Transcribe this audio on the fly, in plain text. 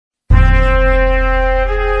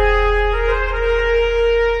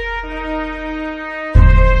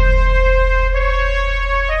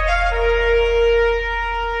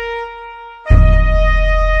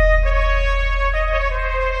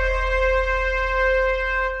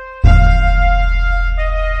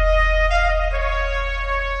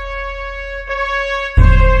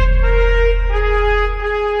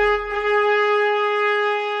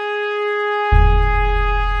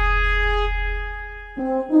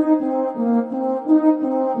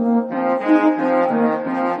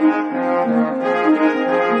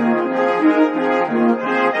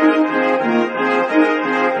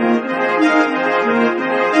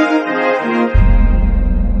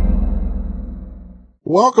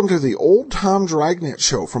Welcome to the Old Time Dragnet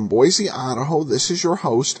Show from Boise, Idaho. This is your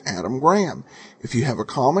host, Adam Graham. If you have a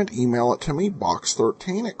comment, email it to me,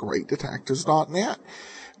 box13@greatdetectives.net.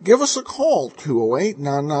 Give us a call,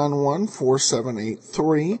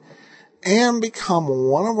 208-991-4783, and become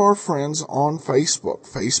one of our friends on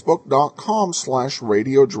Facebook,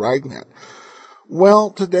 facebook.com/Radio Dragnet. Well,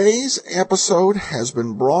 today's episode has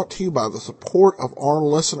been brought to you by the support of our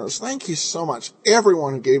listeners. Thank you so much,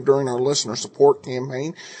 everyone who gave during our listener support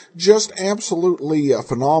campaign. Just absolutely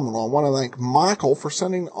phenomenal. I want to thank Michael for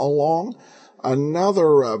sending along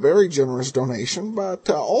another very generous donation, but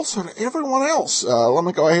also to everyone else. Let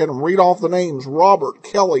me go ahead and read off the names. Robert,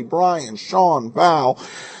 Kelly, Brian, Sean, Val,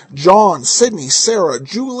 John, Sydney, Sarah,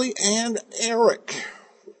 Julie, and Eric.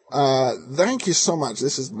 Thank you so much.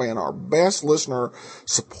 This has been our best listener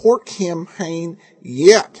support campaign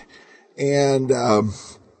yet. And,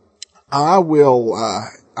 I will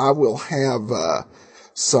have,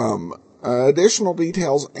 some additional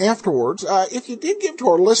details afterwards. If you did give to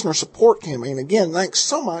our listener support campaign, again, thanks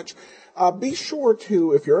so much. Be sure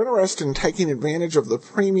to, if you're interested in taking advantage of the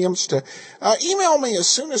premiums, to email me as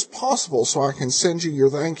soon as possible so I can send you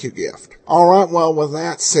your thank you gift. All right, well, with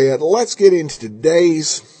that said, let's get into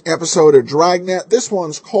today's episode of Dragnet. This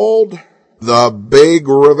one's called The Big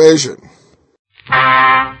Revision.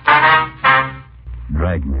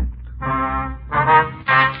 Dragnet.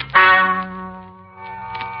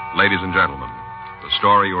 Ladies and gentlemen, the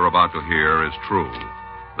story you're about to hear is true.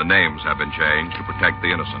 The names have been changed to protect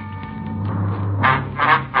the innocent.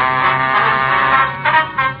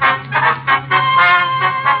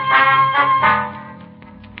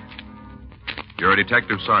 You're a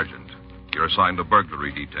detective sergeant. You're assigned a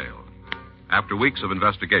burglary detail. After weeks of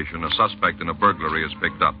investigation, a suspect in a burglary is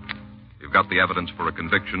picked up. You've got the evidence for a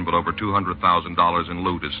conviction, but over $200,000 in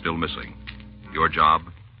loot is still missing. Your job?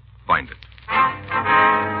 Find it.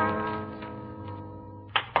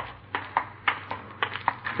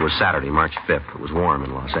 It was Saturday, March 5th. It was warm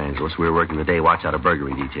in Los Angeles. We were working the day watch out of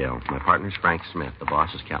burglary detail. My partner's Frank Smith. The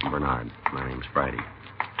boss is Captain Bernard. My name's Friday.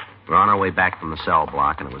 We were on our way back from the cell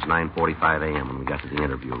block, and it was 9:45 a.m. when we got to the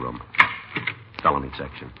interview room. Felony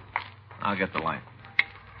section. I'll get the light.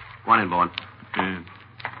 Come on in, Bowen.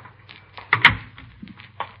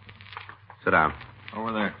 Sit down.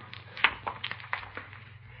 Over there.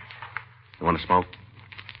 You want to smoke?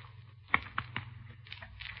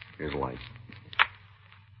 Here's a light.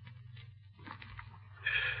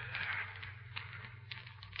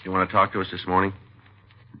 You want to talk to us this morning?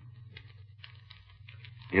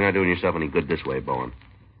 You're not doing yourself any good this way, Bowen.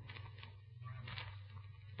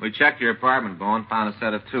 We checked your apartment, Bowen. Found a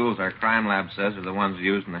set of tools our crime lab says are the ones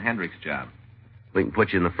used in the Hendricks job. We can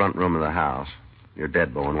put you in the front room of the house. You're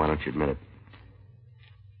dead, Bowen. Why don't you admit it?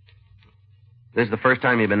 This is the first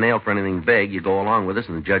time you've been nailed for anything big. You go along with us,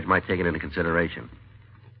 and the judge might take it into consideration.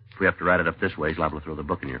 If we have to write it up this way, he's liable to throw the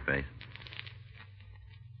book in your face.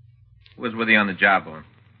 Who was with you on the job, Bowen?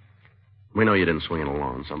 We know you didn't swing it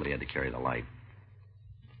alone. Somebody had to carry the light.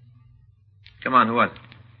 Come on, who was it?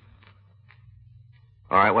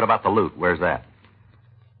 All right, what about the loot? Where's that?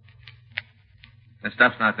 That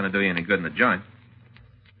stuff's not going to do you any good in the joint.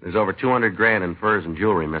 There's over $200,000 in furs and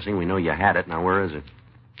jewelry missing. We know you had it. Now, where is it?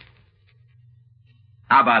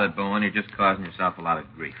 How about it, Bowen? You're just causing yourself a lot of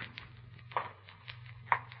grief.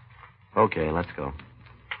 Okay, let's go.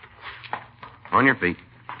 On your feet.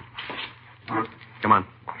 Come on.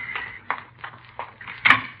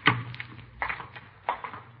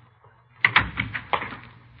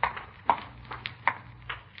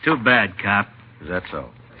 Too bad, cop. Is that so?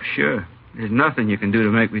 Sure. There's nothing you can do to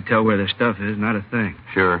make me tell where the stuff is. Not a thing.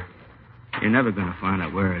 Sure. You're never going to find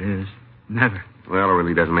out where it is. Never. Well, it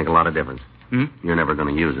really doesn't make a lot of difference. You're never going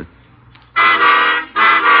to use it.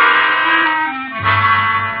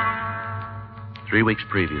 3 weeks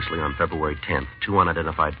previously, on February 10th, two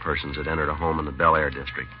unidentified persons had entered a home in the Bel Air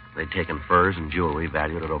district. They'd taken furs and jewelry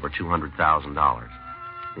valued at over $200,000.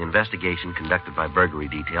 The investigation conducted by burglary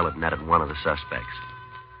detail had netted one of the suspects.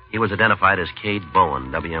 He was identified as Cade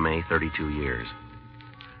Bowen, WMA, 32 years.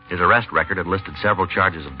 His arrest record had listed several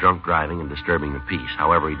charges of drunk driving and disturbing the peace.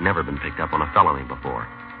 However, he'd never been picked up on a felony before.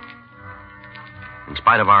 In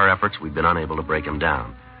spite of our efforts, we'd been unable to break him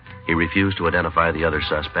down. He refused to identify the other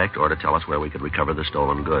suspect or to tell us where we could recover the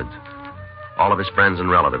stolen goods. All of his friends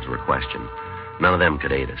and relatives were questioned. None of them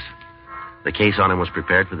could aid us. The case on him was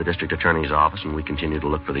prepared for the district attorney's office, and we continued to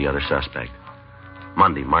look for the other suspect.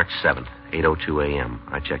 Monday, March 7th, 8:02 a.m.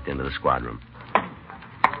 I checked into the squad room.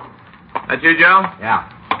 That you, Joe? Yeah.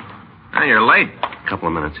 Oh, you're late. A couple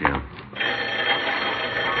of minutes, yeah.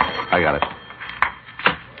 I got it.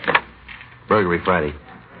 Burglary Friday.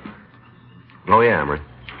 Oh, yeah, Emery.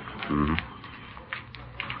 Mm-hmm.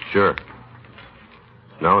 Sure.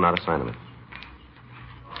 No, not a sign of it.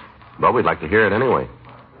 Well, we'd like to hear it anyway.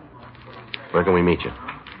 Where can we meet you?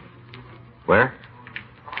 Where?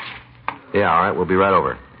 Yeah, all right, we'll be right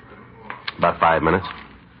over. About 5 minutes.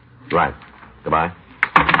 Right. Goodbye.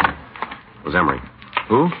 It was Emery.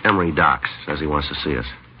 Who? Emery Docks says he wants to see us.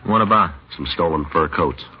 What about? Some stolen fur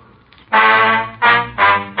coats.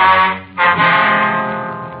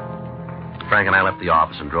 Frank and I left the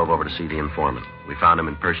office and drove over to see the informant. We found him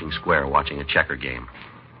in Pershing Square watching a checker game.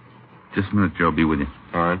 Just a minute, Joe. I'll be with you.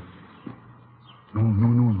 All right. No,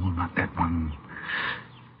 not that one.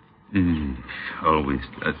 Always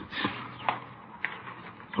does it.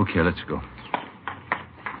 Okay, let's go.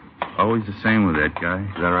 Always the same with that guy.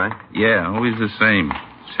 Is that right? Yeah, always the same.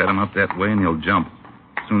 Set him up that way and he'll jump.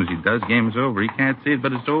 As soon as he does, game is over. He can't see it,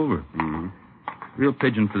 but it's over. Mm-hmm. Real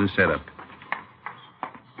pigeon for the setup.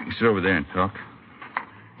 You can sit over there and talk.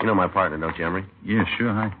 You know my partner, don't you, Emery? Yeah,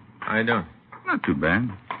 sure. Hi. How you doing? Not too bad.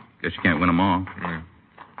 Guess you can't win them all. Yeah.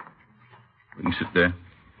 We can sit there.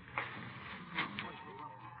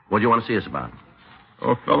 What do you want to see us about?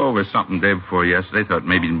 Oh, fell over something day before yesterday. Thought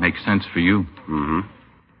maybe it'd make sense for you. Mm-hmm.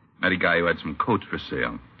 Met a guy who had some coats for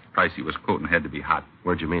sale. Price he was quoting had to be hot.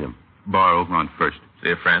 Where'd you meet him? Bar over on First.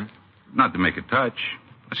 See a friend? Not to make a touch.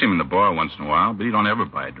 I see him in the bar once in a while, but he don't ever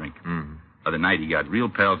buy a drink. Mm-hmm. Other night he got real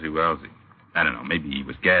palsy-walsy. I don't know, maybe he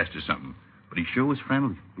was gassed or something. But he sure was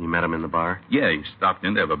friendly. You met him in the bar? Yeah, he stopped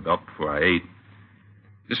in to have a belt before I ate.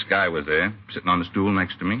 This guy was there, sitting on the stool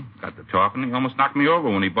next to me. Got to talking. He almost knocked me over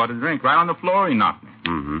when he bought a drink. Right on the floor he knocked me.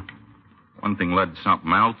 Mm-hmm. One thing led to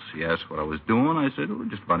something else. He asked what I was doing. I said, oh,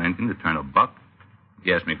 just about anything to turn a buck.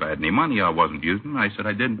 He asked me if I had any money I wasn't using. I said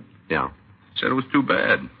I didn't. Yeah. Said it was too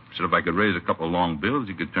bad. Said if I could raise a couple of long bills,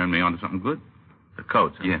 he could turn me on to something good. The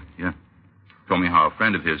coats, huh? Yeah. Told me how a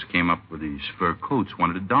friend of his came up with these fur coats,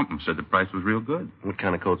 wanted to dump them. Said the price was real good. What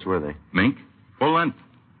kind of coats were they? Mink, full length.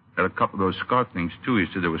 Had a couple of those scarf things, too. He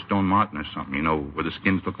said they were Stone Martin or something, you know, where the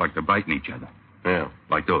skins look like they're biting each other. Yeah.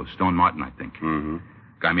 Like those, Stone Martin, I think. Mm-hmm.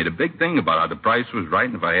 Guy made a big thing about how the price was right,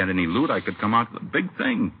 and if I had any loot, I could come out with a big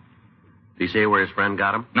thing. Did he say where his friend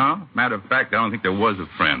got him? No, matter of fact, I don't think there was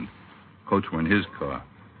a friend. Coats were in his car.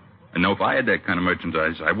 And no, if I had that kind of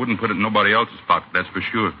merchandise, I wouldn't put it in nobody else's pocket, that's for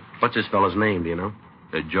sure. What's this fellow's name, do you know?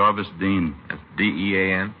 Jarvis Dean. That's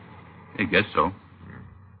D-E-A-N? I guess so.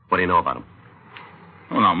 What do you know about him?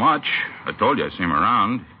 Oh, not much. I told you I see him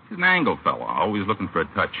around. He's an angle fella, always looking for a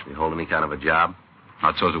touch. Did he hold any kind of a job?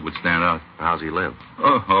 Not so as it would stand out. How's he live?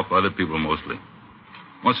 Oh, off other people mostly.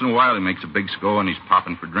 Once in a while, he makes a big score, and he's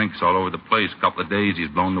popping for drinks all over the place. A couple of days, he's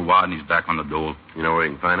blown the wad, and he's back on the dole. You know where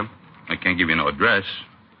you can find him? I can't give you no address.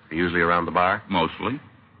 Usually around the bar? Mostly.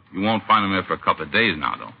 You won't find him there for a couple of days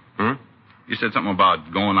now, though. Hmm? He said something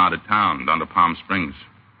about going out of town, down to Palm Springs.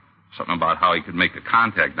 Something about how he could make a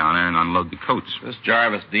contact down there and unload the coats. This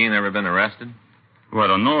Jarvis Dean ever been arrested? Well, I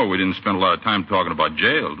don't know. We didn't spend a lot of time talking about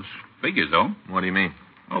jails. Figures, though. What do you mean?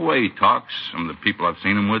 The way he talks, some of the people I've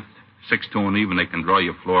seen him with, 6 to an even, they can draw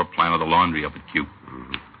your floor plan of the laundry up at Q.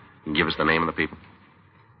 Mm-hmm. Can you give us the name of the people?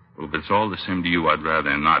 Well, if it's all the same to you, I'd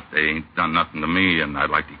rather not. They ain't done nothing to me, and I'd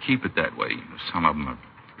like to keep it that way. Some of them are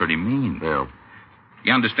pretty mean. Yeah.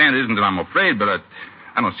 You understand, it isn't that I'm afraid, but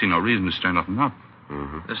I don't see no reason to stir nothing up.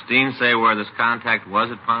 Mm-hmm. Does Dean say where this contact was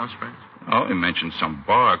at Palm Springs? Oh, he mentioned some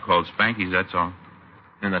bar called Spanky's, that's all.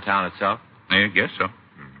 In the town itself? Yeah, I guess so.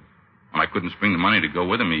 When I couldn't spring the money to go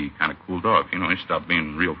with him, he kind of cooled off. You know, he stopped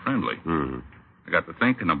being real friendly. Mm-hmm. I got to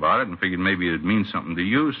thinking about it and figured maybe it'd mean something to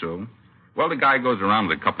you, so... Well, the guy goes around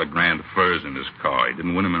with a couple of grand furs in his car. He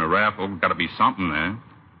didn't win him in a raffle. Got to be something there.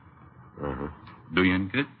 Uh-huh. Do you any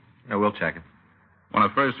good? Yeah, we'll check it. When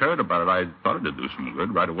I first heard about it, I thought it'd do some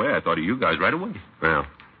good right away. I thought of you guys right away. Yeah.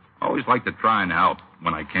 I always like to try and help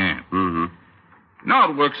when I can. Mm-hmm. Now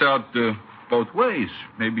it works out both ways.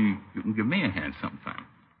 Maybe you can give me a hand sometime.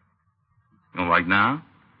 You know, like now?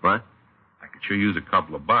 What? I could sure use a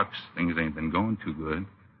couple of bucks. Things ain't been going too good.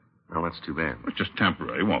 Well, that's too bad. It's just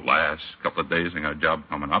temporary. It won't last. A couple of days, I got a job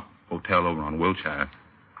coming up. Hotel over on Wilshire.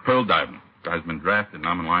 Pearl diving. Guy's been drafted, and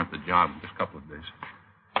I'm in line for the job in just a couple of days.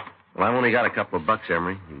 Well, I've only got a couple of bucks,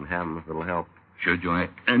 Emery. You can have them if it'll help. Sure, Joe.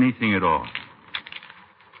 Anything at all.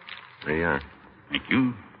 There you are. Thank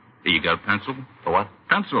you. Hey, you got a pencil? A what?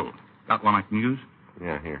 Pencil. Got one I can use?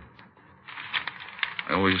 Yeah, here.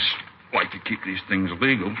 I always like to keep these things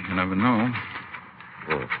legal. You never know.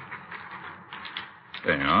 Yeah.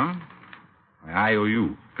 Hey, huh? I owe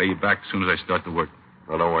you. Pay you back as soon as I start to work.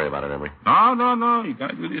 Well, don't worry about it, Emery. No. You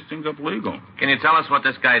gotta do these things up legal. Can you tell us what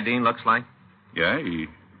this guy Dean looks like? Yeah, you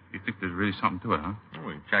think there's really something to it, huh? Oh,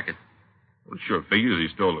 we can check it. Well, it sure figures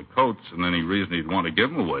he stole the coats, and any reason he'd want to give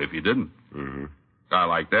them away if he didn't. Mm-hmm. Guy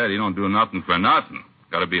like that, he don't do nothing for nothing.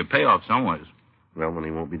 Gotta be a payoff somewheres. Well, then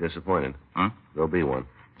he won't be disappointed. Huh? There'll be one.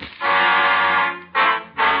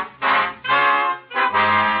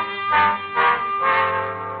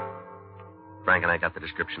 Frank and I got the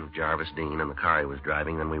description of Jarvis Dean and the car he was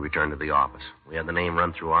driving, then we returned to the office. We had the name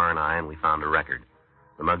run through R&I, and we found a record.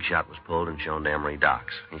 The mugshot was pulled and shown to Emery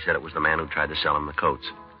Docks. He said it was the man who tried to sell him the coats.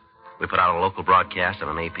 We put out a local broadcast and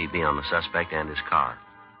an APB on the suspect and his car.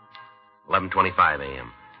 11:25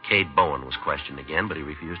 a.m. Cade Bowen was questioned again, but he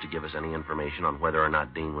refused to give us any information on whether or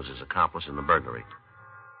not Dean was his accomplice in the burglary.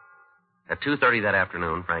 At 2:30 that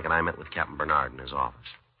afternoon, Frank and I met with Captain Bernard in his office.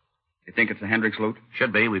 You think it's the Hendricks loot?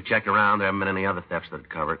 Should be. We've checked around. There haven't been any other thefts that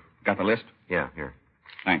cover it. Got the list? Yeah, here.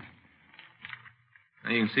 Thanks. Now,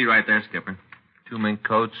 you can see right there, Skipper. 2 mink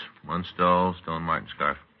coats, 1 stole, Stone Martin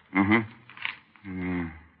scarf. Mm-hmm.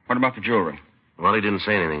 What about the jewelry? Well, he didn't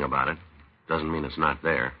say anything about it. Doesn't mean it's not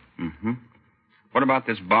there. Mm-hmm. What about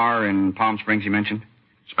this bar in Palm Springs you mentioned?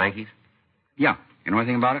 Spanky's? Yeah. You know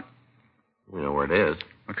anything about it? We know where it is.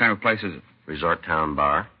 What kind of place is it? Resort Town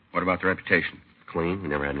Bar. What about the reputation? Clean. We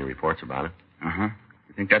never had any reports about it. Uh-huh.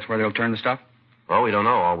 You think that's where they'll turn the stuff? Well, we don't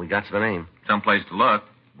know. All we got's the name. Someplace to look.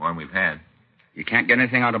 One we've had. You can't get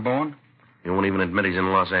anything out of Bowen? He won't even admit he's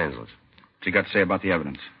in Los Angeles. What's he got to say about the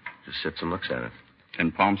evidence? Just sits and looks at it.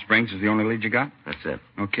 And Palm Springs is the only lead you got? That's it.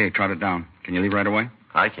 Okay, trot it down. Can you leave right away?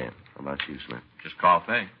 I can. How about you, Smith? Just call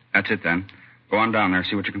Fay. That's it, then. Go on down there,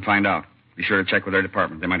 see what you can find out. Be sure to check with their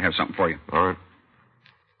department. They might have something for you. All right.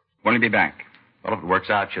 When will you be back? Well, if it works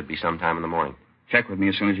out, should be sometime in the morning. Check with me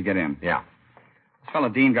as soon as you get in. Yeah. This fellow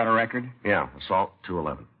Dean got a record? Yeah, assault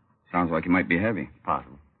 211. Sounds like he might be heavy.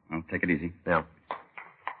 Possible. Well, take it easy. Yeah.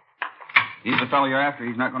 He's the fellow you're after.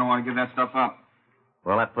 He's not going to want to give that stuff up.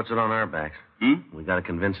 Well, that puts it on our backs. We got to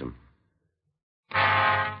convince him.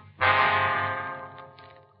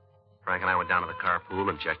 Frank and I went down to the carpool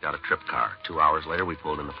and checked out a trip car. 2 hours later, we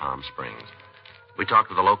pulled into Palm Springs. We talked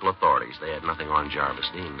with the local authorities. They had nothing on Jarvis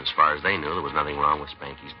Dean. As far as they knew, there was nothing wrong with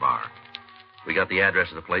Spanky's bar. We got the address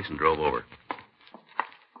of the place and drove over.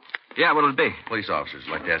 Yeah, what'll it be? Police officers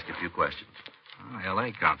would like to ask you a few questions. Oh,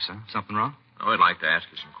 L.A. cops, huh? Something wrong? Oh, I'd like to ask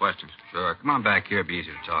you some questions. Sure. Come on back here. It'll be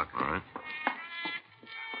easier to talk. All right.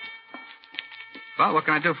 Well, what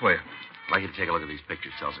can I do for you? I'd like you to take a look at these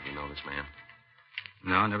pictures. Tell us if you know this man.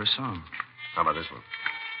 No, I never saw him. How about this one?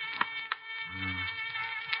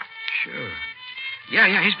 Sure. Yeah,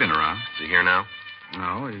 he's been around. Is he here now?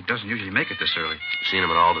 No, he doesn't usually make it this early. You seen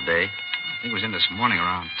him at all today? I think he was in this morning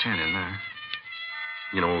around 10 in there.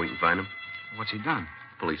 You know where we can find him? What's he done?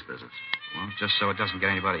 Police business. Well, just so it doesn't get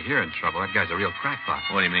anybody here in trouble. That guy's a real crackpot.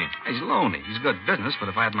 What do you mean? He's lonely. He's good business, but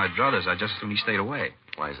if I had my druthers, I'd just as soon he stayed away.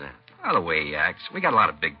 Why is that? Well, the way he acts. We got a lot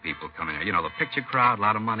of big people coming here. You know, the picture crowd, a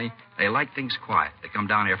lot of money. They like things quiet. They come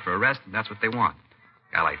down here for a rest, and that's what they want.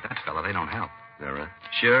 A guy like that fella, they don't help. Is that right?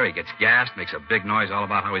 Sure, he gets gassed, makes a big noise all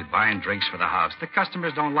about how he's buying drinks for the house. The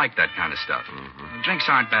customers don't like that kind of stuff. Mm-hmm. Drinks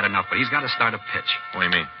aren't bad enough, but he's got to start a pitch. What do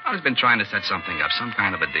you mean? Well, he's been trying to set something up, some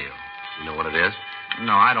kind of a deal. You know what it is?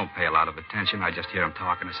 No, I don't pay a lot of attention. I just hear him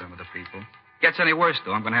talking to some of the people. Gets any worse,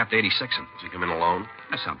 though, I'm going to have to 86 him. Does he come in alone?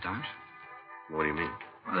 Sometimes. What do you mean?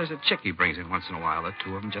 Well, there's a chick he brings in once in a while. The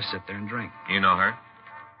two of them just sit there and drink. You know her?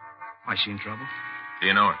 Why, is she in trouble? Do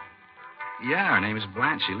you know her? Yeah, her name is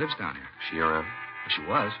Blanche. She lives down here. She around? She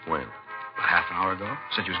was. When? About half an hour ago.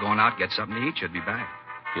 Said she was going out to get something to eat. She'd be back.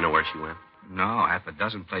 You know where she went? No, half a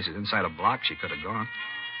dozen places inside a block she could have gone.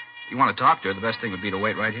 If you want to talk to her, the best thing would be to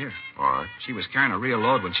wait right here. All right. She was carrying a real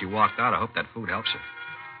load when she walked out. I hope that food helps her.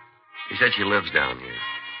 She said she lives down here.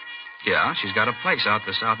 Yeah, she's got a place out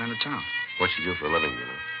the south end of town. What'd she do for a living, you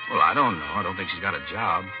know? Well, I don't know. I don't think she's got a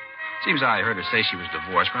job. Seems I heard her say she was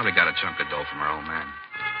divorced. Probably got a chunk of dough from her old man.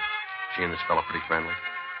 She and this fellow pretty friendly?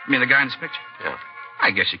 You mean the guy in this picture? Yeah. I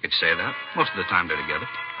guess you could say that. Most of the time they're together.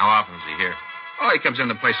 How often is he here? Oh, he comes in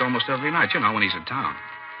the place almost every night, you know, when he's in town.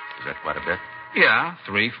 Is that quite a bit? Yeah,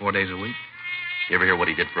 3-4 days a week. You ever hear what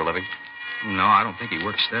he did for a living? No, I don't think he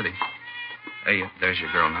works steady. Hey, there's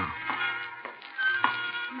your girl now.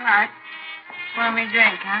 Right. Pour me a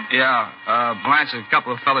drink, huh? Yeah, Blanche, a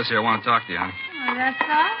couple of fellas here want to talk to you, honey. Oh, that's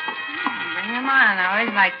all? Bring them on. I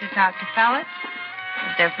always like to talk to fellas.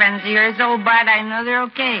 If they're friends of yours, old Bart, I know they're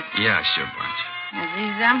okay. Yeah, sure, Blanche. Is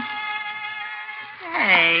these them?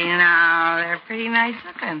 Hey, now, they're pretty nice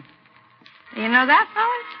looking. You know that,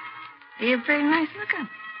 fellas? You're pretty nice looking.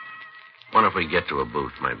 Wonder if we get to a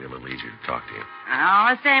booth, might be a little easier to talk to you.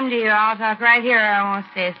 Oh, same to you. I'll talk right here. I won't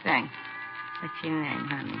say a thing. What's your name,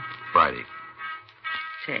 honey? Friday.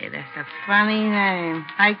 Say, that's a funny name.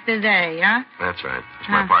 Like the day, huh? That's right. It's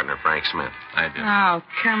my partner, Frank Smith. I do. Oh,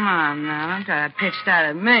 come on now. Don't try to pitch that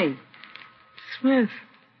at me. Smith.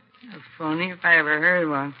 A phony if I ever heard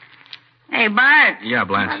one. Hey, Bart. Yeah,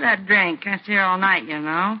 Blanche. How's that drink? Can't stay here all night, you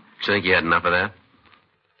know. You think you had enough of that?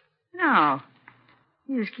 No.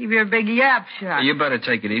 You just keep your big yap shut. You better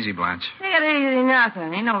take it easy, Blanche. Take it easy,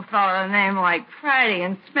 nothing. Ain't no fellow with a name like Friday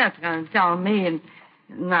and Smith going to tell me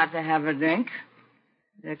not to have a drink.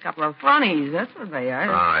 They're a couple of phonies. That's what they are. All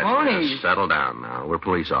right, phonies. Miss, settle down now. We're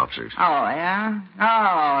police officers. Oh, yeah?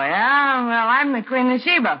 Oh, yeah? Well, I'm the Queen of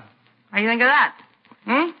Sheba. What do you think of that?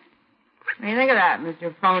 What do you think of that,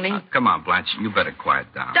 Mr. Phony? Come on, Blanche. You better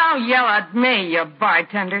quiet down. Don't yell at me, you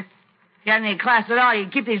bartender. If you had any class at all,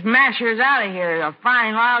 you'd keep these mashers out of here. A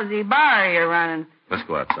fine, lousy bar you're running. Let's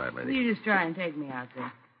go outside, lady. You just try and take me out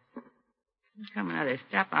there. You come another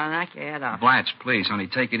step, I'll knock your head off. Blanche, please, honey,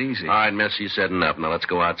 take it easy. All right, miss, you said enough. Now let's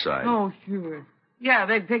go outside. Oh, sure. Yeah, a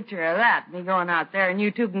big picture of that. Me going out there and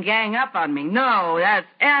you two can gang up on me. No, that's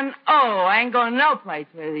N-O. I ain't going no place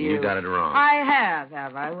with you. You got it wrong. I have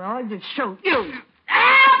I? Well, I'll just show you.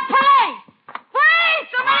 Ah, police! Police!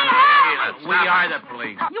 Somebody help! We are the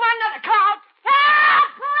police. You want another call?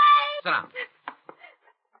 Help! Police! Sit down.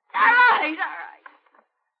 All right.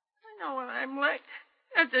 I know when I'm late.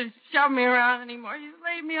 You don't have to shove me around anymore. Just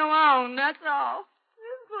leave me alone, that's all.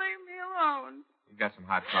 Just leave me alone. You got some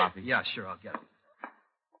hot coffee? Yeah, sure, I'll get it.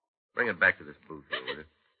 Bring it back to this booth here, will you?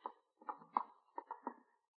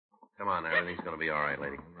 Come on, everything's going to be all right,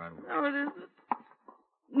 lady. No, it isn't.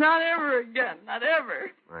 Not ever again. Not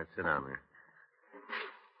ever. All right, sit down there.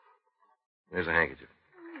 Here's a handkerchief.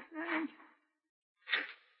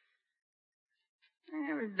 I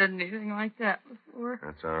never did anything like that before.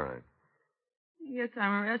 That's all right. I guess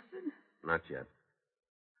I'm arrested. Not yet.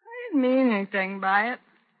 I didn't mean anything by it.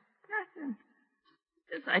 Nothing.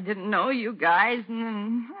 Just I didn't know you guys, and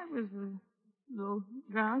then I was a little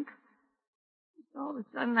drunk. Just all of a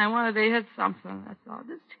sudden, I wanted to hit something. That's all.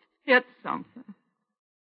 Just hit something.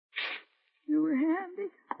 You were handy.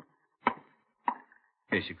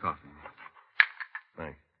 Here's your coffee.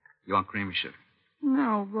 Thanks. You want cream or sugar?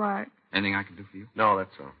 No, what? Anything I can do for you? No,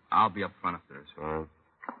 that's all. I'll be up front if there is. All right.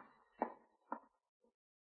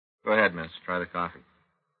 Go ahead, miss. Try the coffee.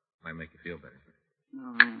 Might make you feel better.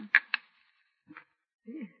 Oh,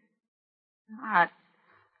 yeah. Hot.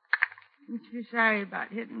 I'm too sorry about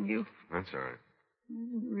hitting you. That's all right.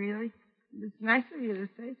 Really? It's nice of you to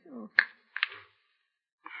say so.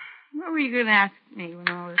 What were you going to ask me when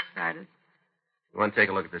all this started? You want to take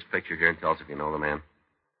a look at this picture here and tell us if you know the man?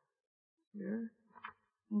 Sure.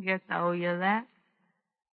 I guess I owe you that.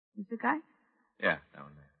 Is the guy? Yeah, that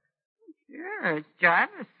one there. Sure, it's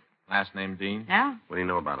Jarvis. Last name Dean? Yeah. What do you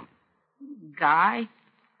know about him? Guy.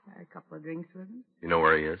 Had a couple of drinks with him. You know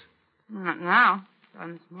where he is? Not now. Saw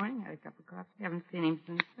him this morning. Had a cup of coffee. Haven't seen him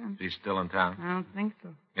since then. He's still in town? I don't think so.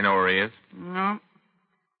 You know where he is? No.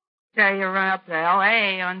 Tell you to run up to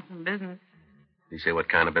L.A. on some business. Did he say what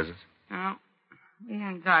kind of business? No. We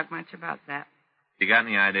didn't talk much about that. You got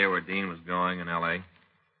any idea where Dean was going in L.A.?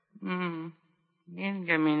 He didn't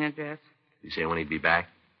give me an address. Did he say when he'd be back?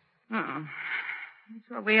 That's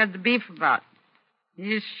what we had the beef about. He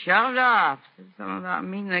just shoved off. Said something about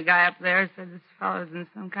meeting the guy up there. Said this fellow's in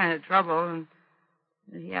some kind of trouble and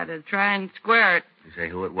he had to try and square it. Did he say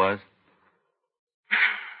who it was?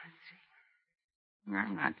 Let's see.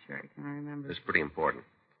 I'm not sure I can remember. It's pretty important.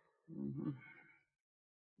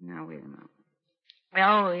 Now, wait a minute.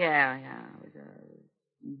 Oh, yeah. It was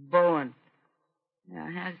Bowen. Yeah,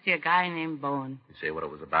 I had to see a guy named Bowen. Did he say what it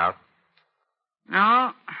was about?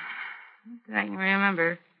 No. Not that I can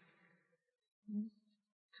remember.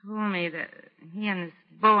 He told me that he and this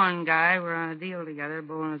Bowen guy were on a deal together.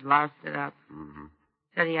 Bowen had lost it up.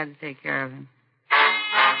 Said he had to take care of him.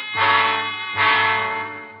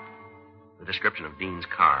 The description of Dean's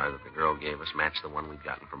car that the girl gave us matched the one we'd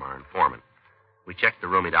gotten from our informant. We checked the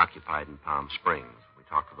room he'd occupied in Palm Springs. We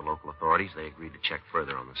talked to the local authorities. They agreed to check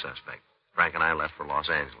further on the suspect. Frank and I left for Los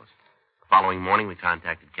Angeles. The following morning, we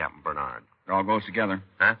contacted Captain Bernard. It all goes together.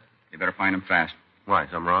 Huh? You better find him fast. Why,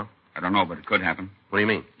 something wrong? I don't know, but it could happen. What do you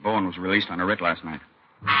mean? Bowen was released on a writ last night.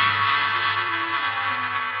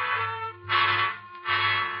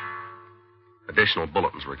 Additional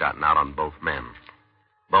bulletins were gotten out on both men.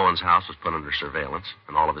 Bowen's house was put under surveillance,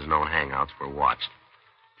 and all of his known hangouts were watched.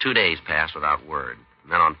 2 days passed without word.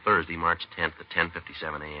 And then on Thursday, March 10th at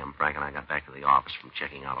 10:57 a.m., Frank and I got back to the office from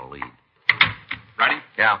checking out a lead. Ready?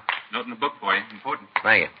 Yeah. Note in the book for you. Important.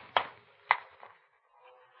 Thank you.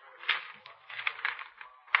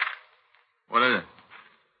 What is it?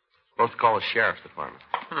 Supposed to call the sheriff's department.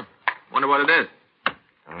 Wonder what it is.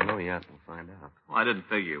 I don't know yet. We'll find out. Well, I didn't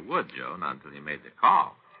figure you would, Joe, not until you made the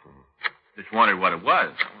call. Just wondered what it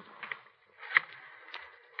was.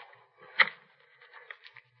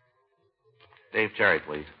 Dave Terry,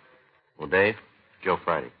 please. Well, Dave? Joe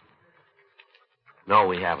Friday. No,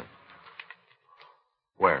 we haven't.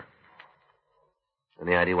 Where?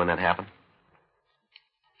 Any idea when that happened?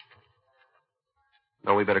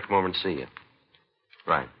 No, we better come over and see you.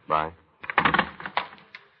 Right. Bye.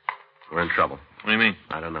 We're in trouble. What do you mean?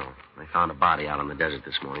 I don't know. They found a body out in the desert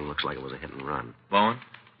this morning. Looks like it was a hit and run. Bowen?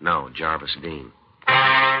 No, Jarvis Dean.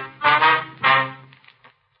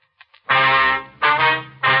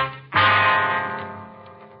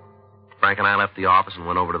 Frank and I left the office and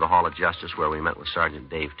went over to the Hall of Justice where we met with Sergeant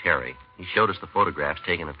Dave Terry. He showed us the photographs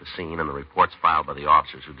taken at the scene and the reports filed by the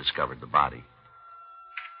officers who discovered the body.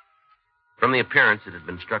 From the appearance, it had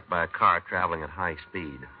been struck by a car traveling at high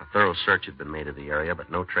speed. A thorough search had been made of the area, but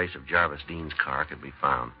no trace of Jarvis Dean's car could be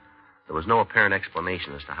found. There was no apparent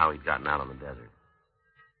explanation as to how he'd gotten out on the desert.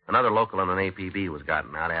 Another local and an APB was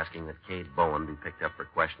gotten out, asking that Cade Bowen be picked up for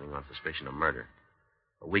questioning on suspicion of murder.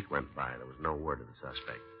 A week went by. There was no word of the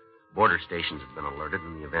suspect. Border stations had been alerted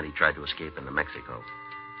in the event he tried to escape into Mexico.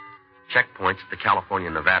 Checkpoints at the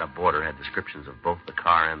California-Nevada border had descriptions of both the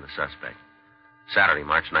car and the suspect. Saturday,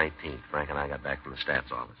 March 19th, Frank and I got back from the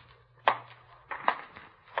stats office.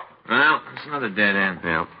 Well, it's another dead end.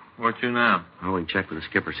 Yeah. Where to now? Well, we can check with the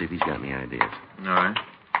skipper, see if he's got any ideas. All right.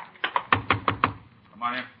 Come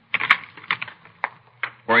on in.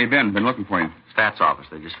 Where you been? Been looking for you. Stats office.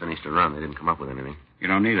 They just finished a run. They didn't come up with anything. You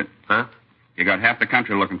don't need it. Huh? You got half the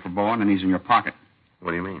country looking for Bowen, and he's in your pocket.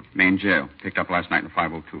 What do you mean? Main jail. Picked up last night in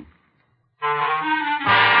 502.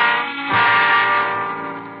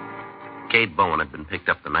 Cade Bowen had been picked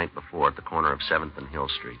up the night before at the corner of 7th and Hill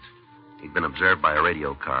Streets. He'd been observed by a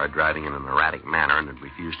radio car driving in an erratic manner and had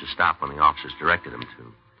refused to stop when the officers directed him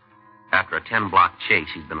to. After a 10-block chase,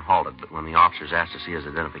 he'd been halted, but when the officers asked to see his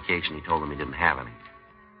identification, he told them he didn't have any.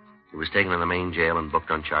 He was taken to the main jail and booked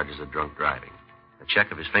on charges of drunk driving. A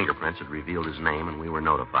check of his fingerprints had revealed his name, and we were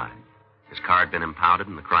notified. His car had been impounded,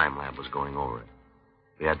 and the crime lab was going over it.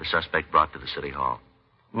 We had the suspect brought to the city hall.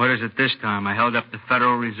 What is it this time? I held up the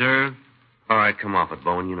Federal Reserve? All right, come off it,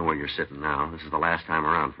 Bowen. You know where you're sitting now. This is the last time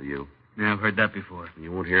around for you. Yeah, I've heard that before.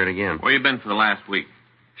 You won't hear it again. Where you been for the last week?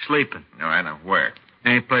 Sleeping. All right, now where?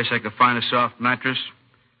 Any place I could find a soft mattress.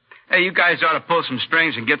 Hey, you guys ought to pull some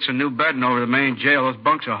strings and get some new bedding over the main jail. Those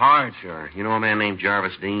bunks are hard. Sure. You know a man named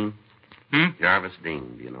Jarvis Dean? Jarvis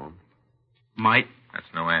Dean, do you know him? Might. That's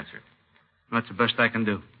no answer. That's the best I can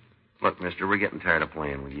do. Look, mister, we're getting tired of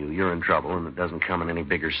playing with you. You're in trouble, and it doesn't come in any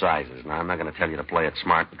bigger sizes. Now, I'm not going to tell you to play it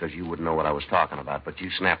smart because you wouldn't know what I was talking about, but you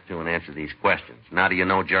snap to and answer these questions. Now, do you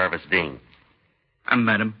know Jarvis Dean? I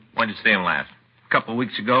met him. When did you see him last? A couple of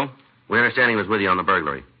weeks ago. We understand he was with you on the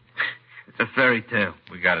burglary. It's a fairy tale.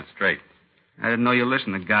 We got it straight. I didn't know you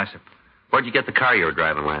listened to gossip. Where'd you get the car you were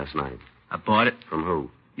driving last night? I bought it. From who?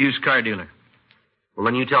 Used car dealer. Well,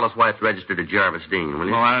 then you tell us why it's registered to Jarvis Dean, will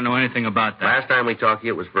you? Well, I don't know anything about that. Last time we talked to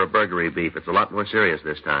you, it was for a burglary beef. It's a lot more serious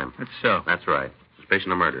this time. That's so. That's right. Suspicion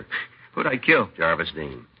of murder. Who'd I kill? Jarvis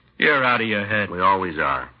Dean. You're out of your head. We always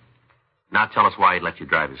are. Now tell us why he'd let you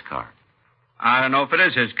drive his car. I don't know if it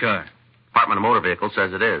is his car. Department of Motor Vehicles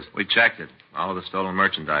says it is. We checked it. All of the stolen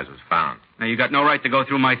merchandise was found. Now, you got no right to go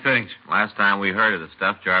through my things. Last time we heard of the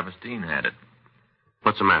stuff, Jarvis Dean had it.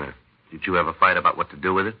 What's the matter? Did you have a fight about what to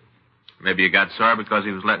do with it? Maybe you got sore because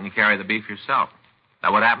he was letting you carry the beef yourself.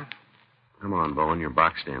 That what happened? Come on, Bowen. You're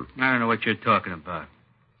boxed in. I don't know what you're talking about.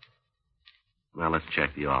 Well, let's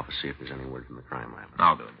check the office, see if there's any word from the crime lab.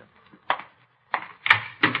 I'll do it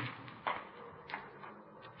then.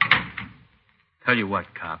 Tell you what,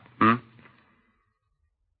 cop. Hmm?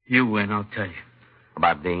 You win, I'll tell you.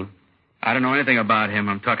 About Dean? I don't know anything about him.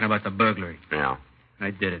 I'm talking about the burglary. Yeah.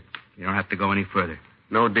 I did it. You don't have to go any further.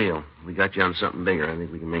 No deal. We got you on something bigger. I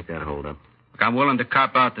think we can make that hold up. Look, I'm willing to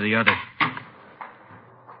cop out to the other.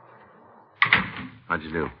 How'd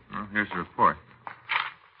you do? Well, here's the report.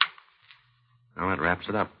 Well, that wraps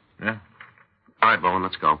it up. Yeah? All right, Bowen,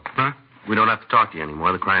 let's go. Huh? We don't have to talk to you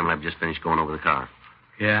anymore. The crime lab just finished going over the car.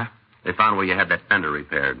 Yeah? They found where you had that fender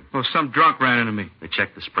repaired. Well, some drunk ran into me. They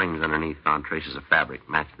checked the springs underneath, found traces of fabric,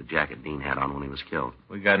 matched the jacket Dean had on when he was killed.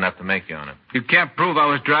 We got enough to make you on it. You can't prove I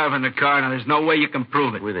was driving the car. Now, there's no way you can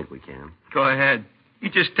prove it. We think we can. Go ahead. You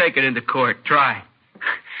just take it into court. Try.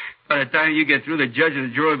 By the time you get through, the judge and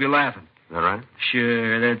the jury will be laughing. Is that right?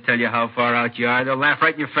 Sure, they'll tell you how far out you are. They'll laugh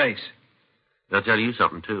right in your face. They'll tell you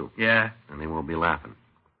something, too. Yeah? And they won't be laughing.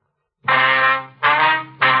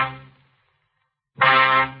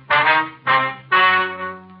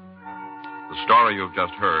 story you've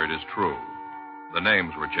just heard is true. The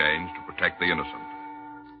names were changed to protect the innocent.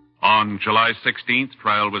 On July 16th,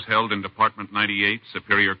 trial was held in Department 98,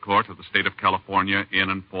 Superior Court of the State of California, in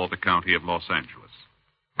and for the County of Los Angeles.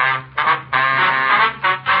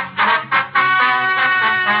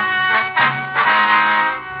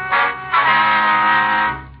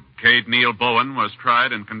 Cade Neil Bowen was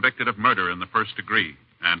tried and convicted of murder in the first degree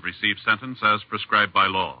and received sentence as prescribed by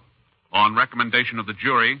law. On recommendation of the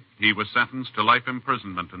jury, he was sentenced to life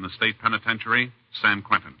imprisonment in the state penitentiary, San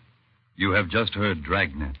Quentin. You have just heard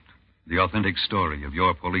Dragnet, the authentic story of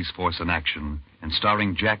your police force in action, and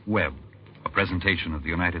starring Jack Webb, a presentation of the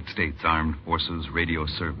United States Armed Forces Radio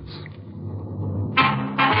Service.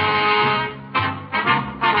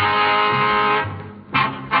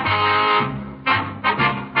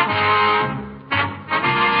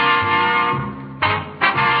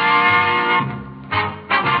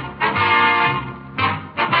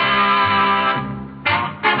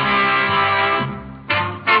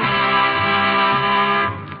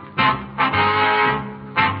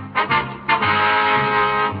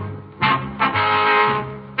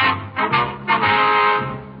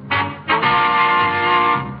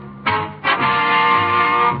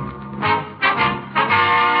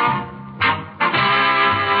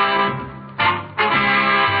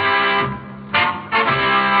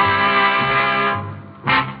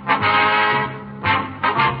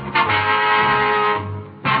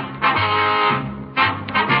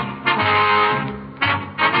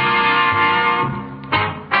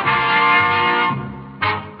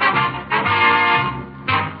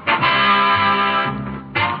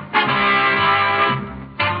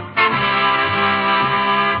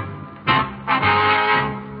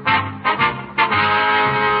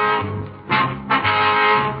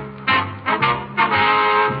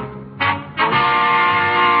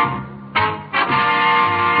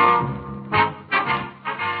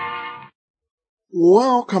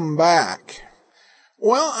 Welcome back.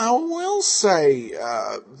 Well, I will say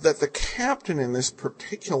that the captain in this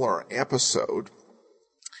particular episode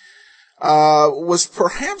was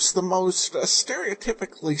perhaps the most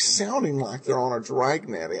stereotypically sounding like they're on a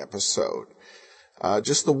Dragnet episode.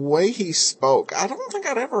 Just the way he spoke. I don't think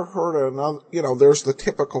I'd ever heard another, there's the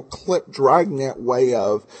typical clip Dragnet way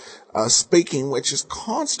of speaking, which is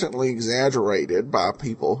constantly exaggerated by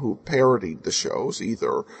people who parodied the shows,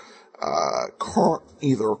 either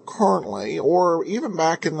currently or even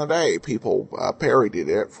back in the day, people parodied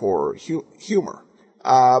it for humor.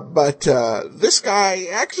 But this guy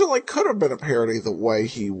actually could have been a parody the way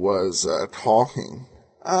he was talking.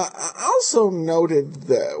 I also noted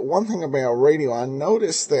that one thing about radio, I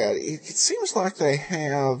noticed that it seems like they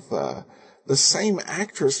have the same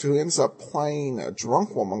actress who ends up playing a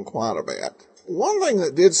drunk woman quite a bit. One thing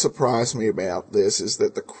that did surprise me about this is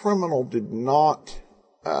that the criminal did not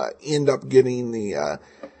end up getting the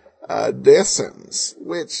death sentence,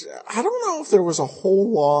 which I don't know if there was a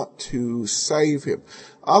whole lot to save him,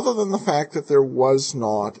 other than the fact that there was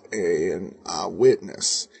not an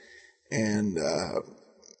eyewitness, and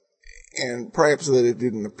perhaps that it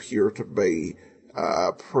didn't appear to be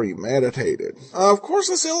premeditated. Of course,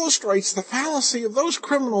 this illustrates the fallacy of those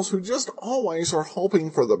criminals who just always are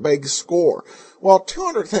hoping for the big score. Well,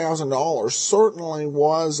 $200,000 certainly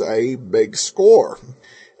was a big score.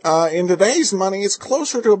 In today's money, it's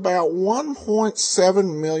closer to about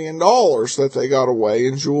 $1.7 million that they got away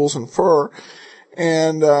in jewels and fur.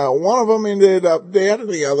 And one of them ended up dead, and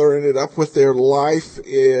the other ended up with their life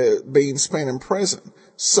being spent in prison.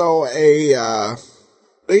 So a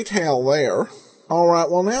detail there. All right,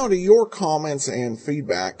 well, now to your comments and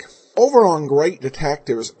feedback. Over on Great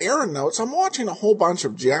Detectives, Aaron notes, I'm watching a whole bunch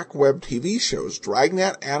of Jack Webb TV shows,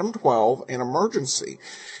 Dragnet, Adam 12, and Emergency.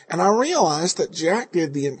 And I realized that Jack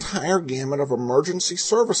did the entire gamut of emergency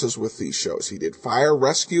services with these shows. He did fire,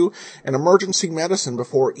 rescue, and emergency medicine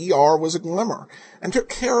before ER was a glimmer, and took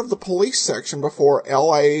care of the police section before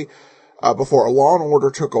before Law and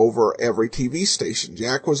Order took over every TV station.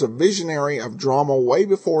 Jack was a visionary of drama way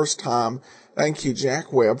before his time. Thank you,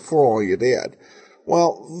 Jack Webb, for all you did.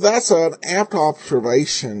 Well, that's an apt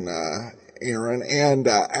observation, Aaron, and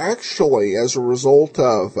actually, as a result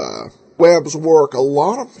of Webb's work, a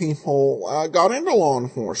lot of people got into law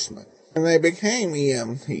enforcement, and they became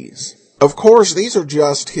EMTs. Of course, these are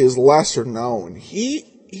just his lesser known. He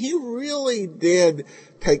really did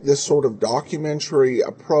take this sort of documentary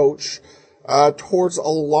approach towards a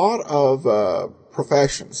lot of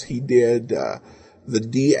professions. He did the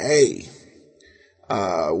DA.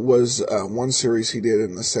 Was one series he did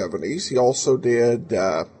in the 70s. He also did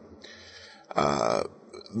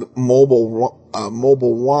mobile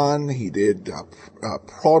Mobile One. He did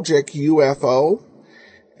Project UFO,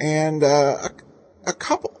 and a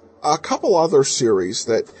couple other series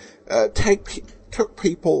that took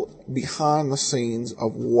people behind the scenes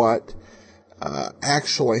of what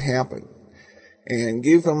actually happened and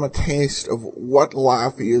give them a taste of what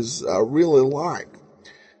life is really like.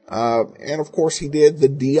 And of course, he did the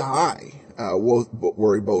DI,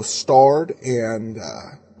 where he both starred and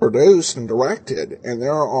produced and directed. And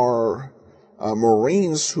there are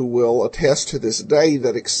Marines who will attest to this day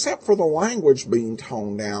that, except for the language being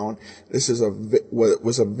toned down, this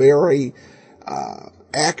was a very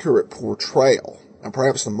accurate portrayal, and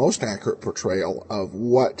perhaps the most accurate portrayal of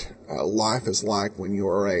what life is like when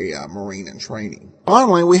you're a Marine in training.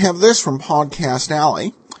 Finally, we have this from Podcast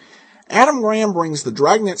Alley. Adam Graham brings the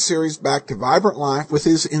Dragnet series back to vibrant life with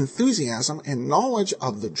his enthusiasm and knowledge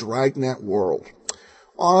of the Dragnet world.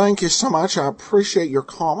 Well, thank you so much. I appreciate your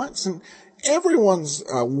comments and everyone's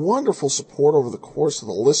wonderful support over the course of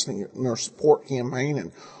the listener support campaign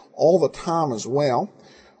and all the time as well.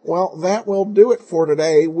 Well, that will do it for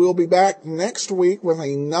today. We'll be back next week with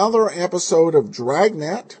another episode of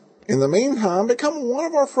Dragnet. In the meantime, become one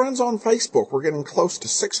of our friends on Facebook. We're getting close to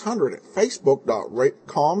 600 at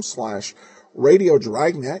facebook.com/Radio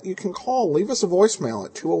Dragnet. You can leave us a voicemail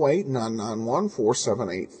at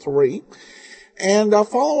 208-991-4783. And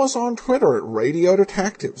follow us on Twitter at Radio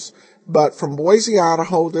Detectives. But from Boise,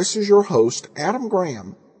 Idaho, this is your host, Adam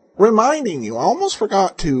Graham, reminding you, I almost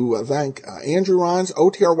forgot to thank Andrew Rhines,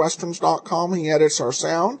 OTRWesterns.com. He edits our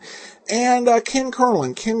sound. And Ken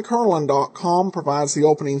Curlin, KenCurlin.com provides the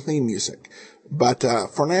opening theme music. But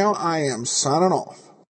for now, I am signing off.